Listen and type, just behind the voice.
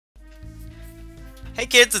Hey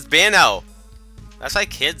kids, it's Bano. I say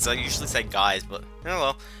kids, I usually say guys, but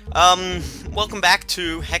oh well. Welcome back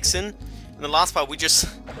to Hexen. In the last part, we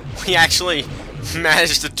actually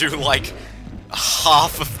managed to do like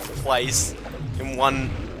half of the place in one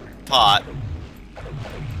part.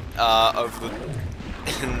 Over the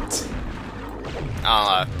and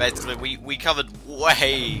I don't know. Basically, we covered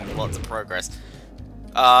way lots of progress.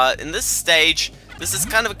 In this stage, this is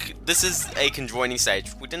a conjoining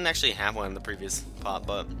stage. We didn't actually have one in the previous part,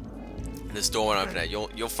 but this door won't open it.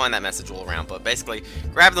 You'll find that message all around. But basically,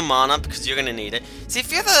 grab the mana because you're gonna need it. See,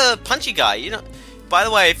 if you're the punchy guy, you know. By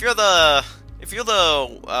the way, if you're the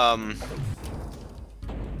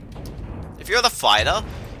fighter,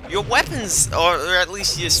 your weapons, or at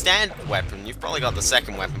least your standard weapon, you've probably got the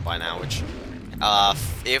second weapon by now, which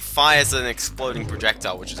it fires an exploding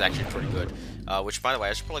projectile, which is actually pretty good. Which, by the way,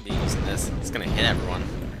 I should probably be using this. It's gonna hit everyone.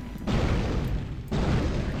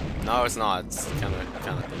 No, it's not. It's kind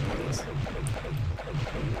of pointless.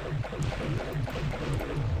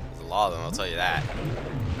 There's a lot of them, I'll tell you that.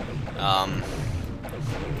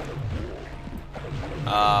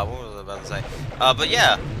 What was I about to say? But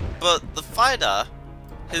yeah, but the fighter,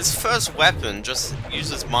 his first weapon just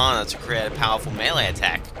uses mana to create a powerful melee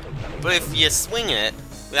attack. But if you swing it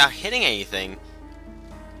without hitting anything,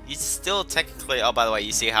 you still technically... Oh, by the way,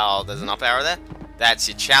 you see how there's an up arrow there? That's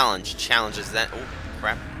your challenge. Challenge is that... Oh,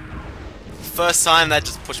 crap. First time, that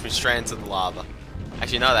just pushed me straight into the lava.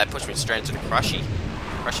 Actually, no, that pushed me straight into the crushy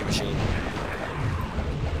machine.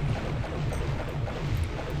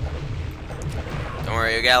 Don't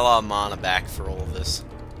worry, you get a lot of mana back for all of this.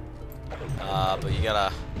 But you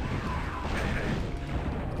gotta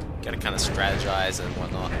kind of strategize and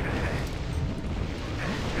whatnot.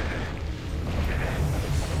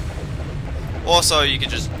 Also, you could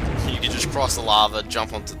just cross the lava,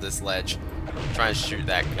 jump onto this ledge, try and shoot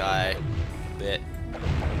that guy a bit, and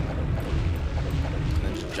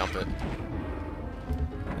then just jump it.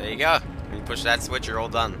 There you go. When you push that switch, you're all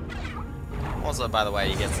done. Also, by the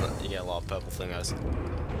way, you get a lot of purple thingos.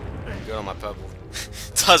 Good on my purple.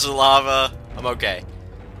 Touch the lava. I'm okay.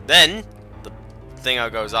 Then the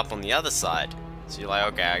thingo goes up on the other side, so you're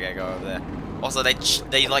like, okay, I gotta go over there. Also,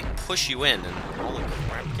 they like push you in, and holy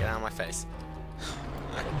crap, get out of my face.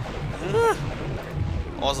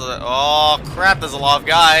 Also, oh crap, there's a lot of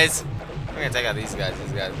guys. I'm gonna take out these guys.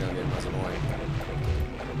 These guys are gonna get most annoying.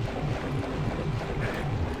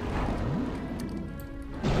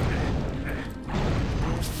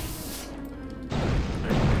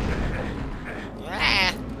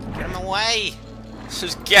 Yeah, get them away.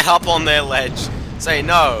 Just get up on their ledge. Say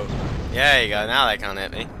no. Yeah, there you go. Now they can't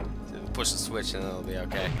hit me. So push the switch and it'll be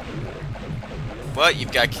okay. But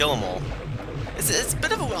you've got to kill them all. It's a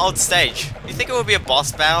bit of an odd stage. You think it would be a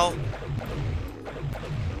boss battle?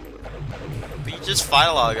 But you just fight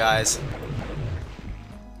a lot of guys.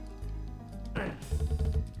 Can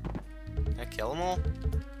I kill them all?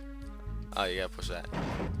 Oh, you gotta push that.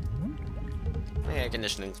 The air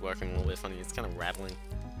conditioning's working a little bit funny. It's kind of rattling.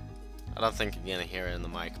 I don't think you're gonna hear it in the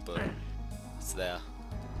mic, but it's there.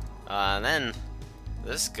 And then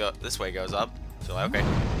this way goes up. So like, okay,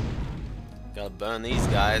 gotta burn these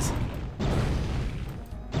guys.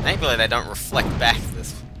 Thankfully, they don't reflect back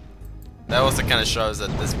this. That also kind of shows that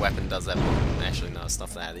this weapon does that. Actually, no,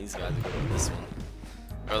 stuff that. These guys are good with this one.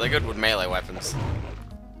 Or they're good with melee weapons.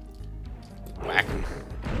 Whack them.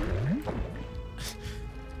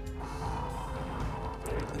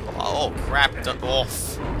 Oh crap!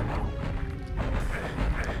 Off.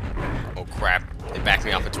 Oh crap! They backed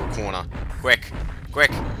me up into a corner. Quick!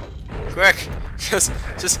 Quick! Quick! Just.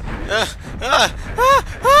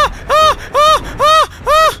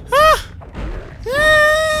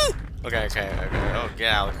 Okay. Oh,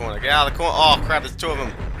 get out of the corner. Get out of the corner. Oh crap! There's two of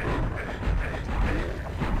them.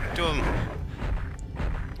 Two of them.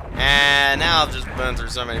 And now I've just burned through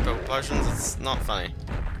so many purple potions. It's not funny.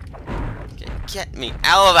 Get me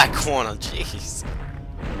out of that corner, jeez.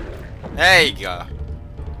 There you go.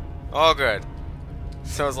 Oh, good.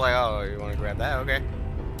 So it's like, oh, you want to grab that? Okay.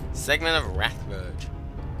 Segment of Wrathverge.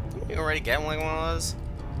 Didn't you already get like one of those?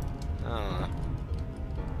 I don't know.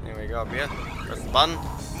 Here we go up here. Press the button.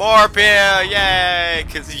 More up here! Yay!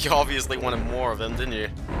 Because you obviously wanted more of them, didn't you?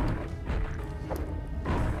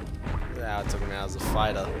 Yeah, I took him out as a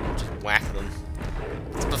fighter. Just whack them.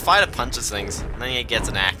 The fighter punches things, and then he gets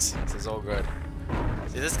an axe, so it's all good.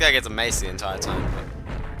 See, this guy gets a mace the entire time. But...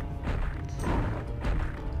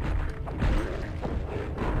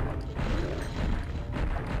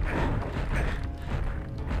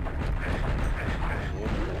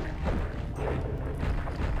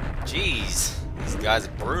 Jeez, these guys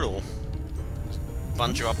are brutal.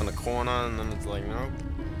 bunch you up in the corner, and then it's like, nope,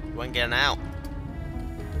 you ain't getting out.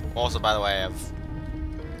 Also, by the way, I've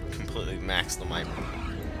completely maxed on my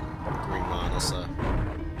green mana, so...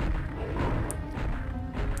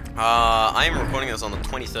 I am recording this on the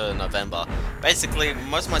 23rd of November. Basically,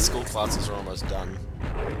 most of my school classes are almost done.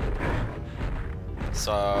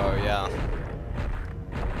 So, yeah.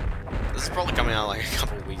 This is probably coming out like a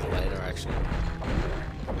couple of weeks later, actually.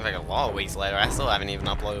 Like a lot of weeks later. I still haven't even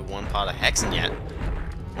uploaded one part of Hexen yet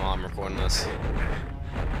while I'm recording this.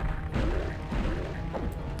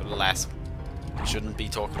 But alas, we shouldn't be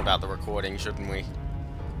talking about the recording, shouldn't we?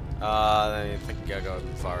 I think I gotta go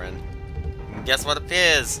far in. And guess what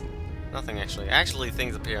appears? Nothing, actually. Actually,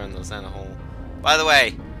 things appear in the center hole. By the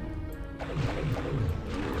way.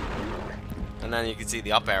 And then you can see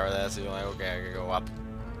the up arrow there, so you're like, okay, I gotta go up.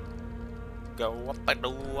 Go up, I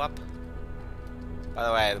go up. By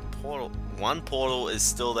the way, the portal, one portal is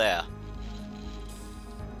still there.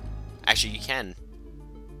 Actually, you can.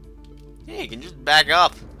 Yeah, you can just back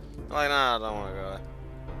up. I'm like, no, I don't want to go there.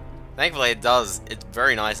 Thankfully, it does. It's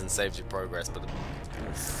very nice and saves your progress, but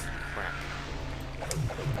oof, crap.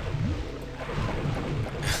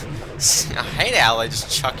 I hate how they just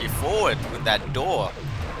chuck you forward with that door.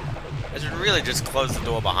 They should really just close the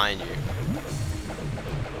door behind you.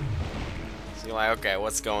 So you're like, okay,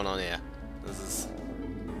 what's going on here? This is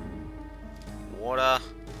water.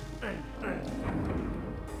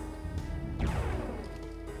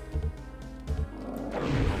 Oh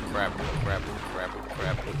crap, oh crap, oh crap, oh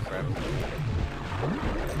crap, oh crap.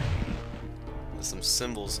 There's some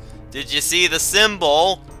symbols. Did you see the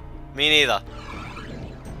symbol? Me neither.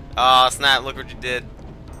 Oh snap, look what you did.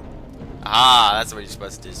 Ah, that's what you're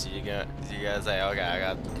supposed to do. So you gotta say, okay, I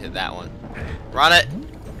gotta hit that one. Run it!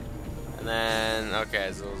 And then,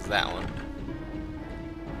 okay, so it was that one.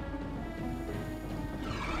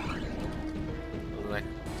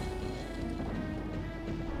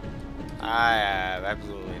 I have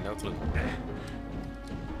absolutely no clue.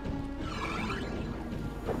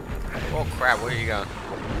 Oh crap, where are you going?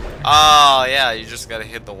 Oh yeah, you just gotta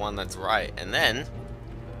hit the one that's right. And then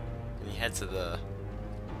you head to the...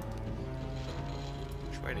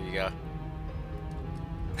 Which way do you go?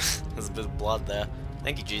 There's a bit of blood there.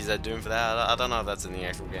 Thank you, GZ Doom, for that. I don't know if that's in the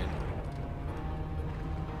actual game.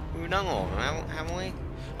 Ooh, no more, haven't we?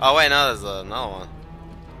 Oh wait, no, there's another one.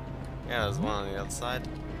 Yeah, there's one on the other side.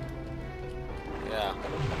 Yeah.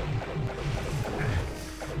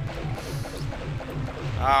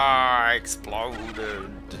 Ah,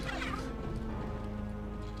 exploded.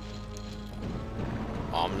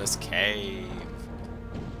 Ominous cave.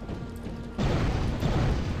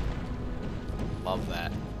 Love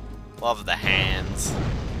that. Love the hands.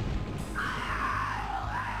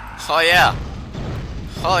 Oh yeah.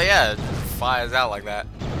 Oh yeah, it fires out like that.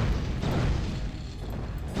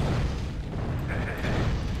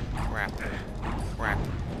 Crap. Crap.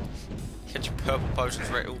 Get your purple potions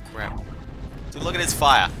right. Oh crap. Dude, look at his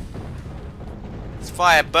fire. His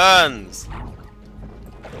fire burns.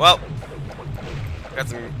 Well,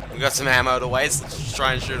 we got some ammo to waste. Let's just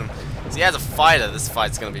try and shoot him. See, as a fighter, this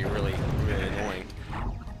fight's gonna be really, really annoying.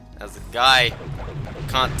 As a guy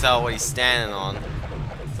can't tell what he's standing on,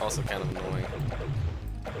 it's also kind of annoying.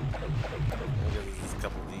 There's a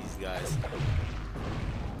couple of these guys.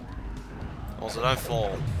 Also, don't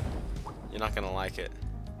fall. You're not gonna like it.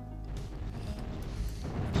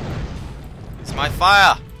 It's my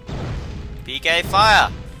fire! PK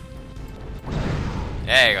fire!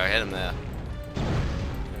 There you go, hit him there. Hit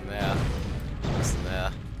him there. Just in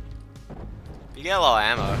there. You get a lot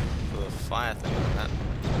of ammo for the fire thing like that.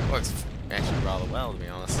 Works actually rather well, to be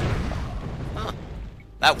honest. Huh.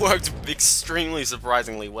 That worked extremely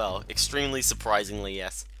surprisingly well. Extremely surprisingly,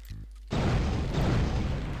 yes.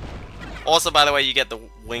 Also, by the way, you get the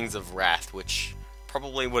Wings of Wrath, which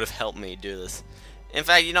probably would have helped me do this. In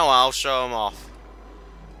fact, you know what? I'll show them off.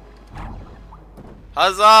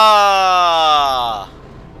 Huzzah!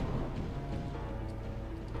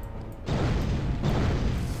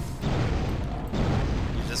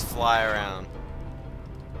 You just fly around.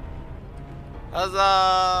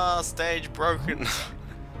 Huzzah! Stage broken.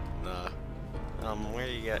 No. Where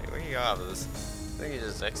do you go out of this? I think you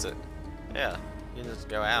just exit. Yeah, you just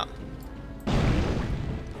go out.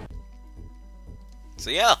 So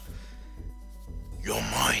yeah. Your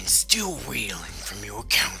mind's still reeling from your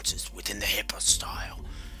encounters within the hyper-style.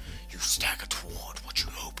 You stagger toward what you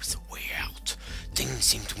hope is a way out. Things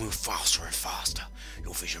seem to move faster and faster.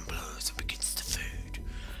 Your vision blurs and begins to fade.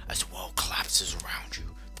 As the world collapses around you,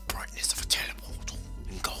 the brightness of a teleportal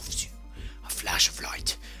engulfs you. A flash of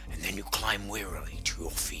light, and then you climb wearily to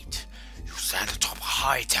your feet. You stand atop a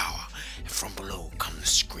high tower, and from below come the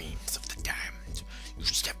screams of the damned. You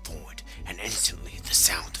step forward, and instantly the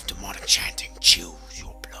sound of demonic chanting chills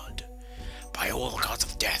your blood. By all the gods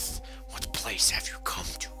of death, what place have you come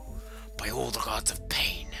to? By all the gods of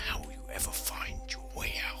pain, how will you ever find your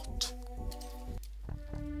way out?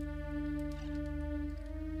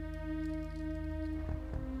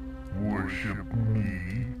 Worship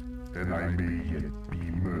me, and I may yet be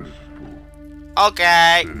merciful.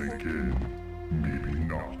 Okay. Then again, maybe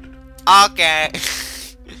not. Okay.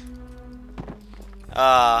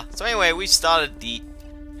 So anyway, we started the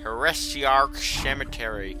Heresiarch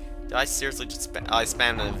Cemetery. Did I seriously just I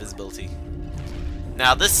spammed invisibility?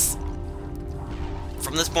 Now this,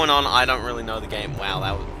 from this point on, I don't really know the game. Wow,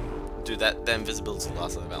 that would do that. The invisibility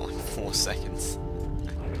lasted about like 4 seconds.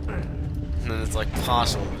 And then it's like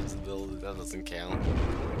partial invisibility. That doesn't count.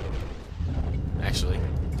 Actually,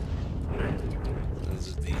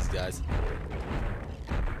 those are these guys.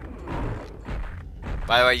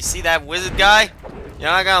 By the way, you see that wizard guy? You're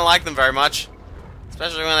not gonna like them very much.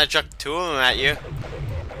 Especially when I chuck 2 of them at you.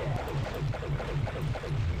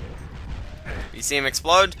 You see him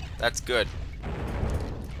explode? That's good.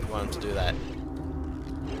 You want him to do that.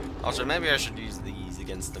 Also, maybe I should use these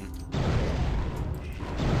against them.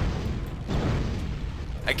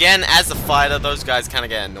 Again, as a fighter, those guys kind of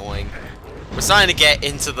get annoying. We're starting to get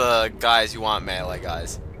into the guys who aren't melee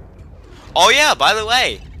guys. Oh yeah, by the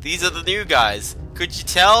way, these are the new guys. Could you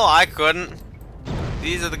tell? I couldn't.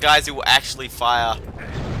 These are the guys who will actually fire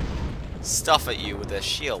stuff at you with their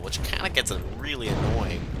shield, which kind of gets really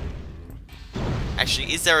annoying.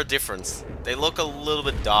 Actually, is there a difference? They look a little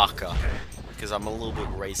bit darker, because I'm a little bit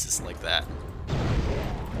racist like that.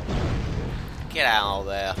 Get out of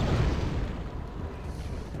there.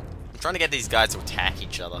 I'm trying to get these guys to attack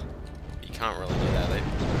each other. You can't really do that.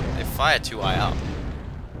 They fire too high up.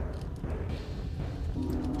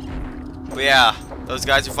 But yeah, those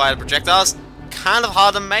guys who fire projectiles, kind of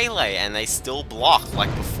hard to melee, and they still block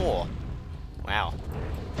like before. Wow.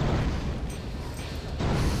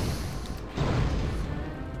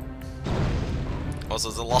 Also,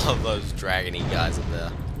 there's a lot of those dragony guys up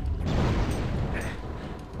there.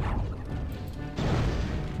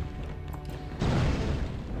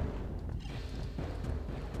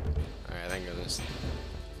 Alright, thank goodness.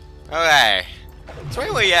 Okay. So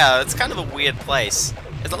anyway, yeah, it's kind of a weird place.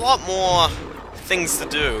 There's a lot more things to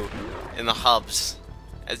do in the hubs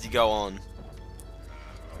as you go on.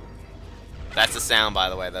 That's the sound, by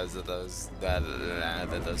the way, that those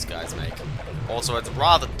guys make. Also, it's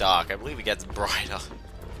rather dark. I believe it gets brighter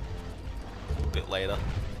a bit later.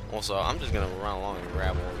 Also, I'm just gonna run along and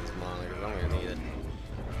grab all these mana because I'm gonna need it.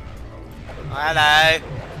 Hello.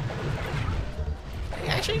 You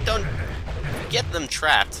actually don't get them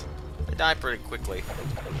trapped. They die pretty quickly.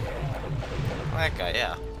 Oh, that guy,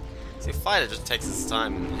 yeah. See, a fighter just takes his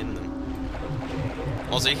time in hitting them.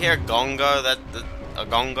 Also, you hear a gongo. A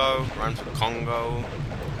gongo rhymes with Congo,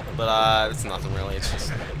 but it's nothing really. It's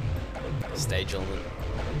just a stage element.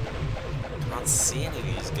 Can't see any of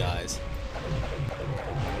these guys.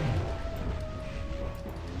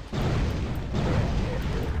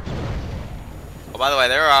 Oh, by the way,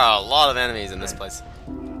 there are a lot of enemies in this place.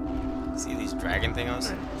 See these dragon thingos?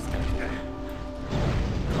 It's kind of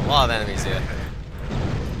cool. A lot of enemies here.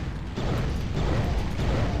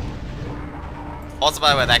 Also,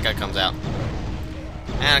 by the way, that guy comes out.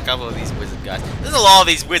 And a couple of these wizard guys. There's a lot of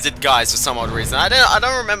these wizard guys for some odd reason. I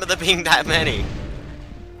don't remember there being that many.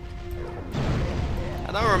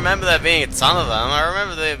 I don't remember there being a ton of them. I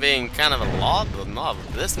remember there being kind of a lot, but not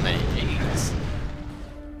this many. Jeez.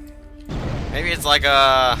 Maybe it's like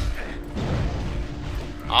a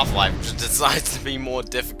Half-Life just decides to be more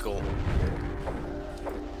difficult.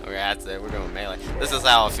 Okay, that's it. We're going melee. This is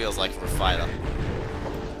how it feels like for a fighter.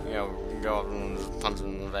 You know, we can go up and just punch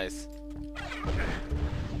them in the face.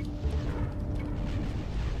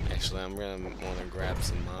 Actually, I'm gonna want to grab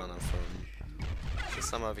some mana from. Is there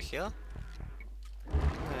some over here?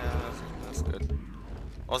 Yeah, that's good.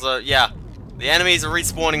 Also, yeah, the enemies are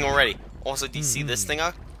respawning already. Also, do you see this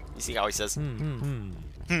thinger? You see how he says?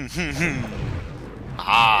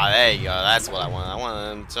 Ah, there you go. That's what I want. I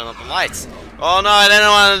want to turn up the lights. Oh no, I didn't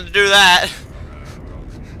want to do that.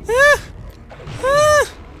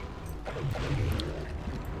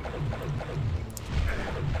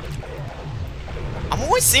 I'm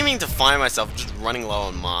always seeming to find myself just running low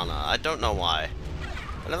on mana. I don't know why.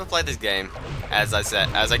 I never played this game, as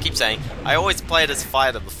I keep saying. I always played as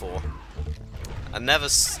fighter before. I never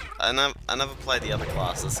played the other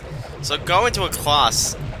classes. So go into a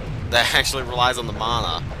class that actually relies on the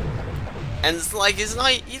mana. And it's like,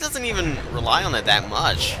 he doesn't even rely on it that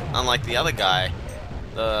much, unlike the other guy,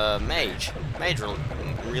 the mage. Mage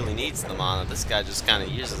really needs the mana. This guy just kind of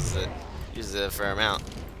uses it a fair amount.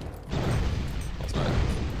 So,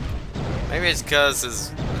 maybe it's because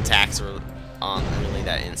his attacks aren't really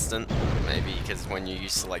that instant. Maybe because when you're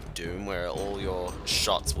used to like Doom, where all your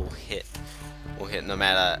shots will hit no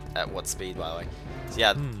matter at what speed. By the way, so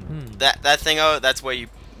yeah, that thing. Oh, that's where you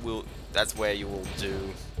will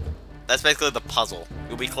do. That's basically the puzzle.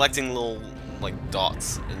 You'll be collecting little like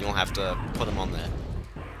dots, and you'll have to put them on there.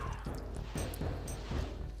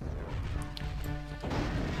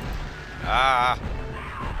 Ah.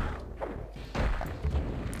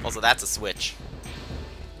 Also, that's a switch.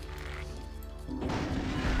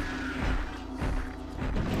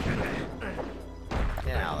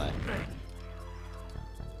 Get out of there.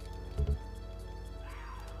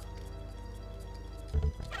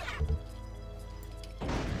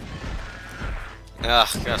 Ugh,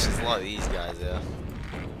 gosh, there's a lot of these guys there.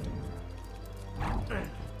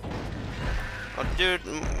 Oh, dude,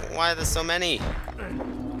 why are there so many?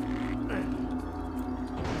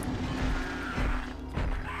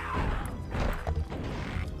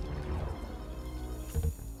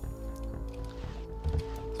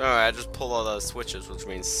 Alright, I just pulled all those switches, which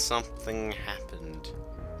means something happened.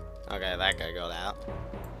 Okay, that guy got out.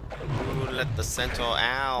 Ooh, let the centaur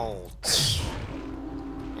out.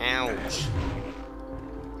 Ouch.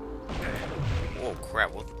 Oh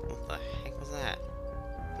crap, what the heck was that?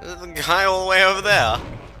 There's a guy all the way over there.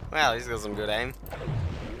 Wow, he's got some good aim.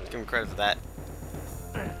 Give him credit for that.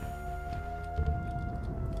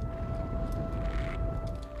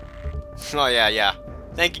 Oh yeah.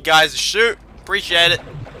 Thank you guys to shoot. Appreciate it.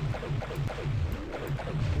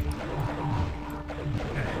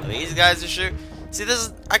 Are these guys to shoot? See, this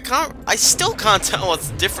is, I still can't tell what's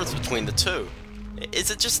the difference between the two. Is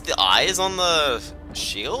it just the eyes on the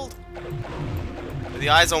shield? Are the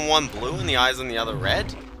eyes on one blue and the eyes on the other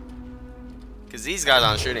red? Because these guys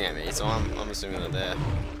aren't shooting at me, so I'm assuming they're there.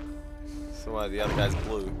 So why are the other guys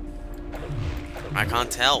blue? I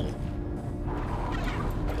can't tell.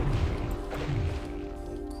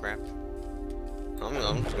 Oh, crap.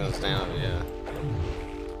 I'm just gonna stand over here.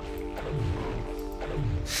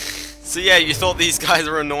 So yeah, you thought these guys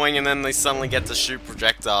were annoying and then they suddenly get to shoot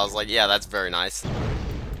projectiles. Like, yeah, that's very nice.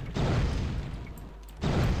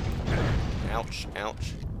 Ouch,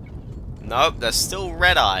 ouch. Nope, they're still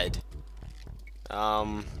red-eyed.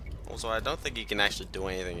 Also, I don't think you can actually do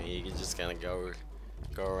anything. You can just kind of go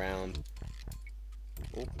around.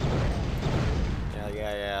 Oop.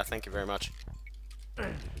 Yeah, thank you very much.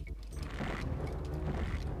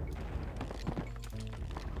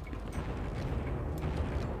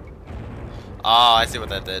 Oh, I see what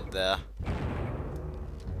that did there.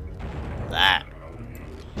 That's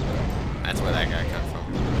where that guy come from.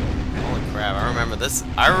 Holy crap, I remember this.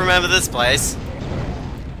 I remember this place.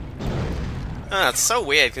 Oh, it's so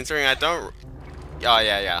weird considering I don't... Oh,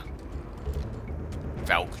 yeah.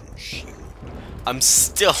 Falcon shield. I'm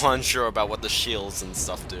still unsure about what the shields and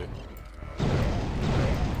stuff do.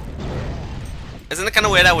 Isn't it kind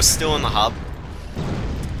of weird I was still in the hub?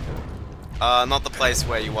 Not the place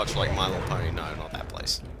where you watch, like, My Little Pony. No, not that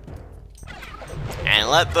place. And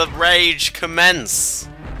let the rage commence!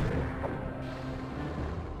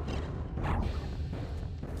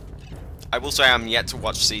 I will say I'm yet to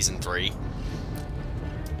watch Season 3.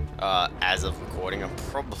 As of recording. I'm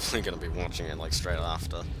probably gonna be watching it, like, straight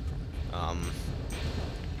after.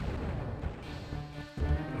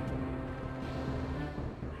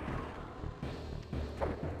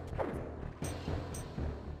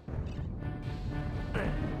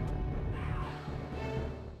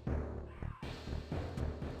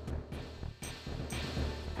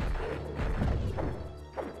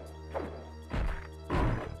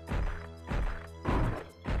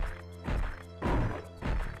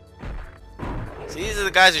 See, these are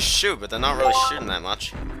the guys who shoot, but they're not really shooting that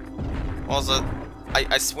much. Also,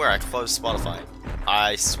 I swear I closed Spotify.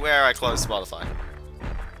 I swear I closed Spotify.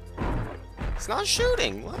 It's not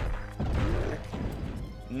shooting. What?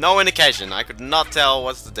 No indication. I could not tell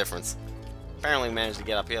what's the difference. Apparently managed to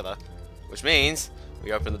get up here though. Which means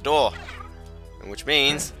we open the door. And which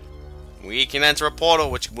means we can enter a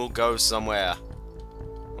portal which will go somewhere.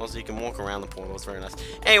 Also, you can walk around the portal. It's very nice.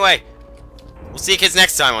 Anyway, we'll see you kids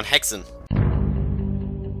next time on Hexen.